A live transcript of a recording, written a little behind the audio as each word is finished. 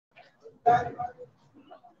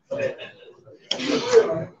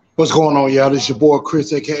What's going on, y'all? This is your boy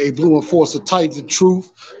Chris, aka Blue Enforcer Titans of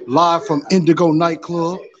Truth, live from Indigo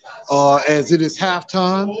Nightclub. As it is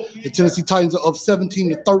halftime, the Tennessee Titans are up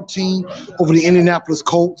 17-13 over the Indianapolis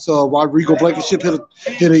Colts. Rodrigo Blankenship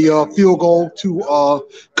hit a field goal to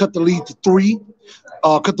cut the lead to three.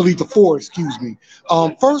 Cut the lead to four, excuse me.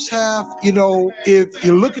 First half, if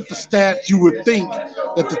you look at the stats, you would think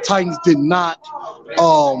that the Titans did not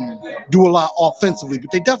do a lot offensively, but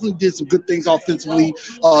they definitely did some good things offensively.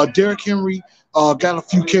 Derrick Henry got a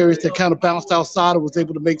few carries that kind of bounced outside and was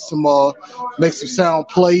able to make some sound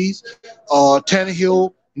plays.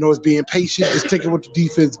 Tannehill, is being patient, just taking what the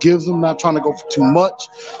defense gives him, not trying to go for too much.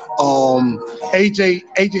 AJ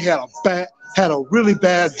had a really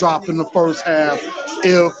bad drop in the first half.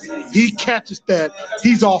 If he catches that,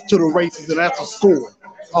 he's off to the races, and that's a score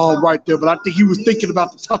right there. But I think he was thinking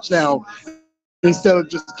about the touchdown instead of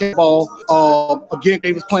just the ball. Again,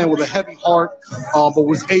 he was playing with a heavy heart, but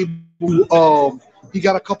was able he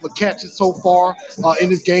got a couple of catches so far in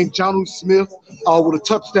this game. Jonnu Smith with a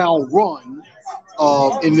touchdown run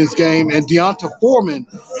in this game, and Deonta Foreman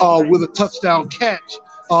with a touchdown catch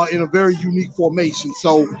in a very unique formation.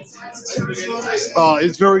 So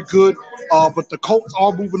it's very good. But the Colts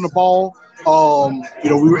are moving the ball.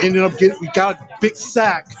 We got a big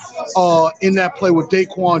sack in that play with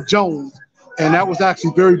Daquan Jones. And that was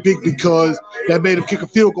actually very big because that made him kick a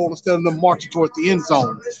field goal instead of them marching towards the end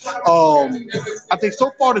zone. I think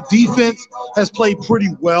so far the defense has played pretty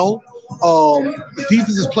well. The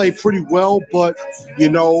defense has played pretty well, but,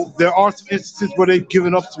 there are some instances where they've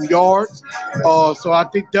given up some yards. So I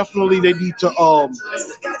think definitely they need to,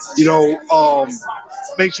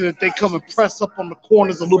 make sure that they come and press up on the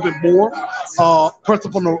corners a little bit more, press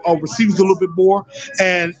up on the receivers a little bit more,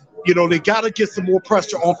 and they got to get some more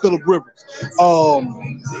pressure on Phillip Rivers.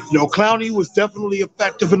 Clowney was definitely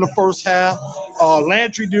effective in the first half.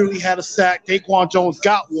 Landry nearly had a sack. Daquan Jones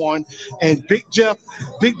got one. And Big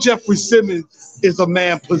Jeffrey Simmons is a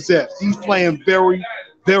man possessed. He's playing very,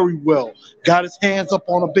 very well. Got his hands up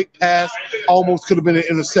on a big pass. Almost could have been an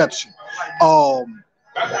interception. So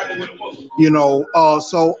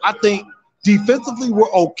I think defensively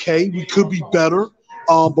we're okay. We could be better.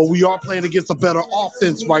 But we are playing against a better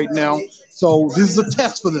offense right now. So this is a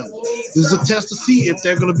test for them. This is a test to see if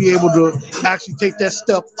they're going to be able to actually take that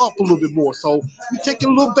step up a little bit more. So we're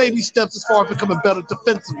taking little baby steps as far as becoming better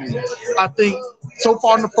defensively. I think so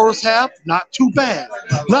far in the first half, not too bad.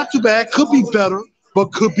 Not too bad. Could be better,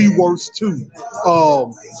 but could be worse too.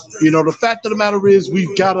 The fact of the matter is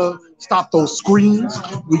we've got to stop those screens.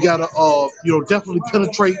 We got to, definitely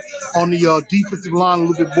penetrate on the defensive line a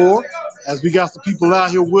little bit more. As we got some people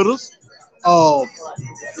out here with us.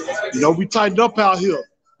 We tightened up out here.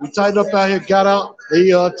 Got out. They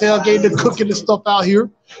tailgating, cooking and stuff out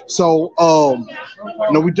here. So,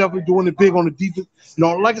 we definitely doing it big on the defense.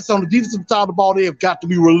 Like I said, on the defensive side of the ball, they have got to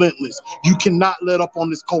be relentless. You cannot let up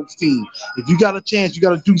on this Colts team. If you got a chance, you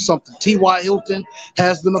got to do something. T.Y. Hilton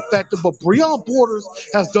has been effective, but Breon Borders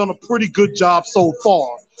has done a pretty good job so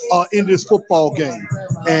far in this football game.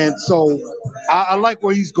 And so I like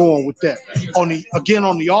where he's going with that. On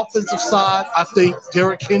the offensive side, I think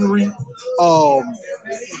Derrick Henry,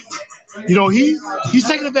 he's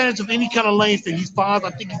taking advantage of any kind of lanes that he finds. I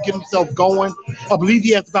think he get himself going. I believe he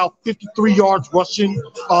has about 53 yards rushing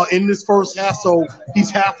in this first half, so he's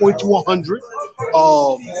halfway to 100.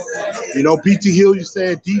 BT Hill, you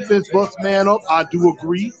said defense must man up. I do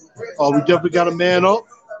agree. We definitely got to man up.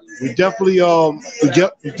 We definitely got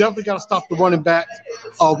to stop the running backs.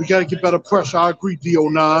 We got to get better pressure. I agree,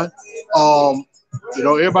 DO9.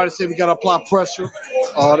 Everybody said we got to apply pressure.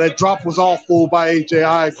 That drop was awful by AJ.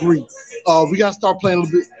 I agree. We got to start playing a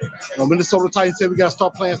little bit. Minnesota Titans said we got to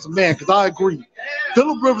start playing some man, because I agree.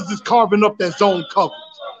 Phillip Rivers is carving up that zone coverage.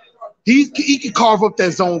 He can carve up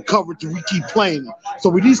that zone coverage if we keep playing it. So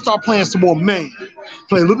we need to start playing some more man.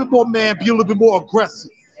 Play a little bit more man, be a little bit more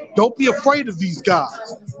aggressive. Don't be afraid of these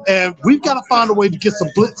guys. And we've got to find a way to get some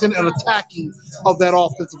blitzing and attacking of that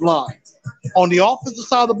offensive line. On the offensive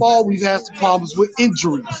side of the ball, we've had some problems with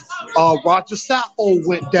injuries. Roger Saffold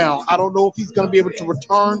went down. I don't know if he's going to be able to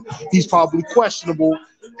return. He's probably questionable.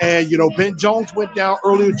 And, Ben Jones went down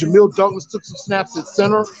earlier. Jamil Douglas took some snaps at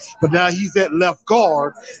center, but now he's at left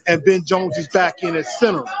guard, and Ben Jones is back in at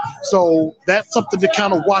center. So that's something to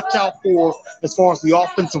kind of watch out for as far as the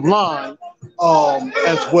offensive line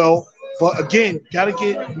as well. But again, we need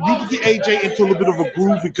to get AJ into a little bit of a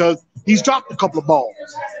groove because he's dropped a couple of balls.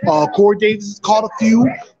 Corey Davis has caught a few.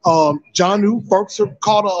 Jonnu Berkshire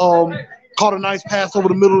caught a nice pass over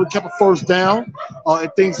the middle and kept a first down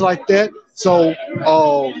and things like that. So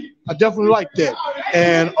I definitely like that.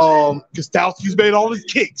 And Kostowski's made all his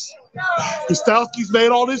kicks. Kostowski's made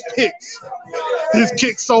all his picks. His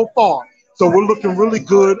kicks so far. So we're looking really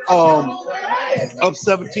good. Up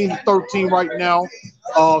 17-13 right now.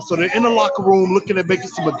 So they're in the locker room looking at making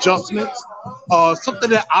some adjustments.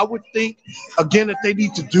 Something that I would think, again, that they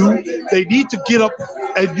need to do, they need to get up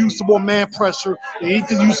and use some more man pressure. They need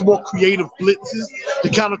to use some more creative blitzes to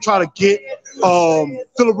kind of try to get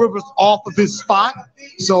Phillip Rivers off of his spot.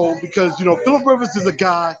 So, because, you know, Phillip Rivers is a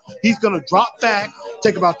guy, he's going to drop back,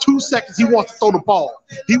 take about 2 seconds. He wants to throw the ball.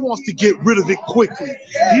 He wants to get rid of it quickly.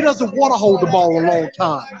 He doesn't want to hold the ball a long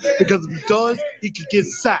time because if he does, he could get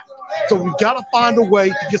sacked. So we've got to find a way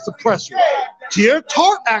to get some pressure. Jared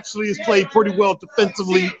Tart actually has played pretty well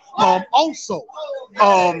defensively. Also,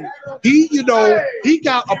 he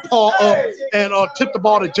got a paw up and tipped the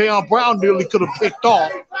ball that Jayon Brown nearly could have picked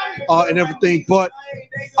off and everything. But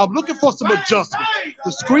I'm looking for some adjustment.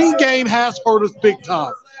 The screen game has hurt us big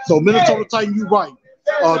time. So Minnesota Titan, you're right.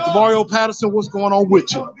 DeMario Patterson, what's going on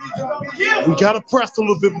with you? We got to press a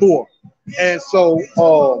little bit more. And so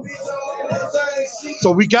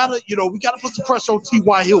we gotta put some pressure on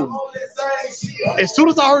T.Y. Hilton. As soon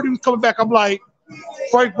as I heard he was coming back, I'm like,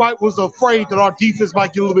 Frank Wright was afraid that our defense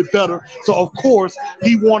might get a little bit better. So of course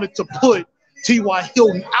he wanted to put T.Y.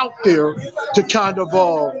 Hilton out there to kind of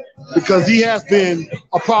because he has been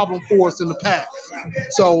a problem for us in the past.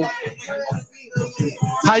 So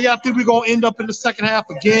how y'all think we're gonna end up in the second half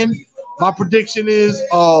again? My prediction is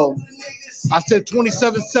I said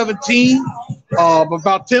 27-17,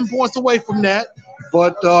 about 10 points away from that,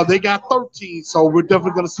 but they got 13, so we're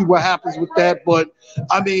definitely going to see what happens with that. But,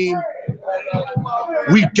 I mean,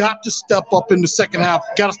 we got to step up in the second half,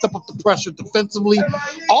 got to step up the pressure defensively.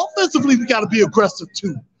 Offensively, we got to be aggressive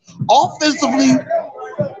too. Offensively,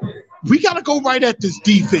 we got to go right at this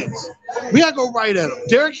defense. We got to go right at them.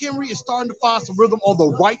 Derrick Henry is starting to find some rhythm on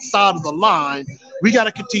the right side of the line. We got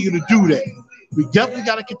to continue to do that. We definitely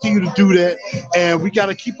got to continue to do that, and we got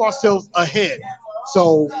to keep ourselves ahead.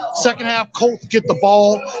 So second half, Colts get the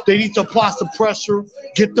ball. They need to apply some pressure,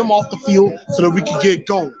 get them off the field so that we can get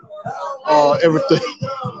going. Everything.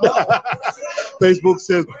 Facebook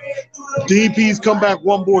says, DP's come back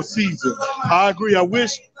one more season. I agree. I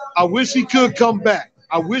wish he could come back.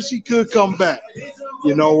 I wish he could come back.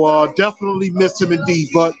 You know, definitely miss him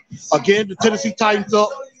indeed. But again, the Tennessee Titans up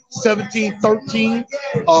 17-13,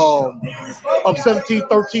 up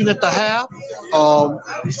 17-13 at the half.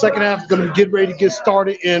 The second half is going to be getting ready to get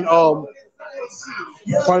started in probably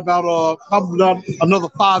about another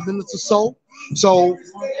 5 minutes or so. So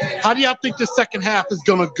how do y'all think the second half is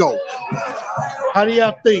going to go? How do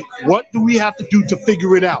y'all think? What do we have to do to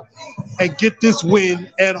figure it out and get this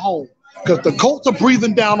win at home? Because the Colts are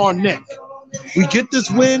breathing down our neck. We get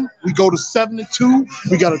this win, we go to 7-2.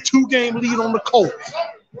 We got a 2-game lead on the Colts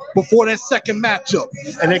before that second matchup.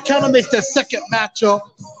 And it kind of makes that second matchup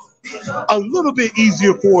a little bit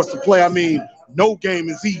easier for us to play. I mean, no game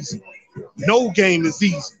is easy. No game is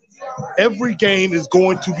easy. Every game is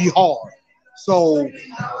going to be hard. So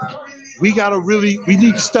we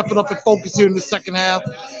need to step it up and focus here in the second half.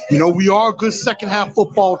 You know, we are a good second half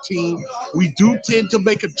football team. We do tend to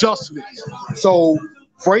make adjustments. So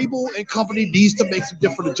Vrabel and company needs to make some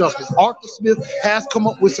different adjustments. Arthur Smith has come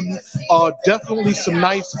up with some definitely some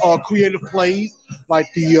nice creative plays,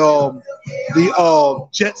 like the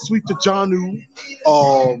jet sweep to Jonnu,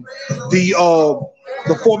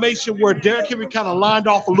 the formation where Derrick Henry kind of lined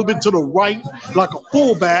off a little bit to the right like a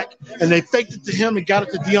fullback, and they faked it to him and got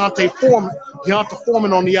it to Deonta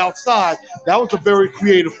Foreman on the outside. That was a very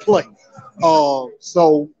creative play.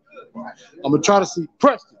 So I'm going to try to see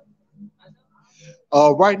Preston.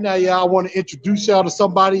 Right now, I want to introduce y'all to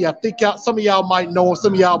somebody. I think some of y'all might know him,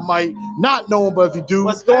 some of y'all might not know him, but if you do,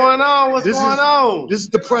 what's going on? This is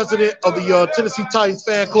the president of the Tennessee Titans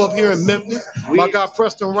fan club here in Memphis. My guy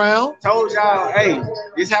Preston Round. Told y'all, hey,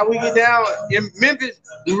 this is how we get down in Memphis.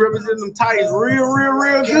 We represent them Titans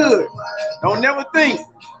real good. Don't never think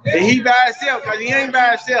that he by himself, because he ain't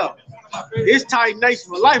by himself. It's Titan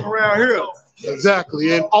Nation for life around here.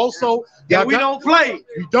 Exactly, and also, we don't play.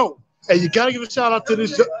 We don't. And you got to give a shout out to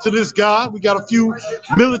this guy. We got a few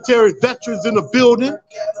military veterans in the building.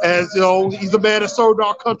 As you know, he's a man that served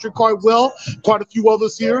our country quite well. Quite a few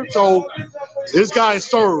others here. So this guy is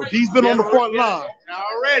served. He's been on the front line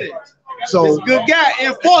already. So he's a good guy.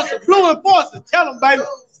 Enforcer, blue enforcer. Tell him, baby.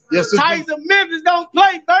 Yes, Titans of Memphis don't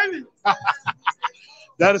play, baby.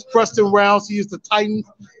 That is Preston Rounds. He is the Titan.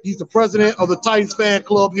 He's the president of the Titans fan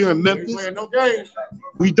club here in Memphis. Playing no games.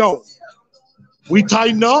 We don't. We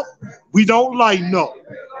tighten up. We don't lighten up.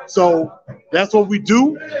 So That's what we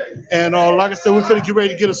do. And like I said, we're finna get ready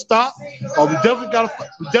to get a stop. We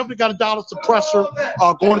definitely got to dial up some pressure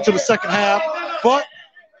going into the second half. But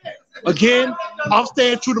again, I'm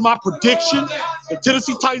staying true to my prediction. The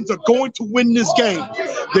Tennessee Titans are going to win this game.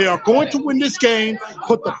 They are going to win this game.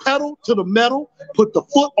 Put the pedal to the metal, put the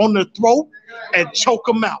foot on their throat, and choke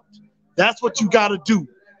them out. That's what you got to do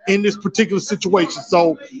in this particular situation.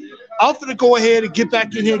 So I'm going to go ahead and get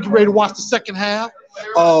back in here and get ready to watch the second half.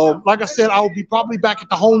 Like I said, I will be probably back at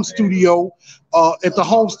the home studio,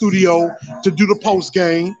 to do the post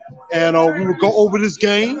game, and we will go over this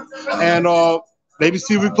game and maybe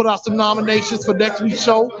see if we put out some nominations for next week's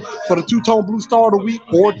show for the Two-Tone Blue Star of the Week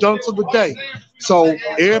or Dunks of the Day. So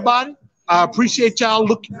everybody, I appreciate y'all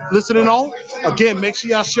listening on. Again, make sure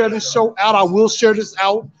y'all share this show out. I will share this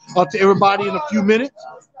out to everybody in a few minutes,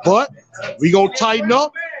 but we gonna tighten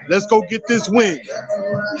up. Let's go get this win.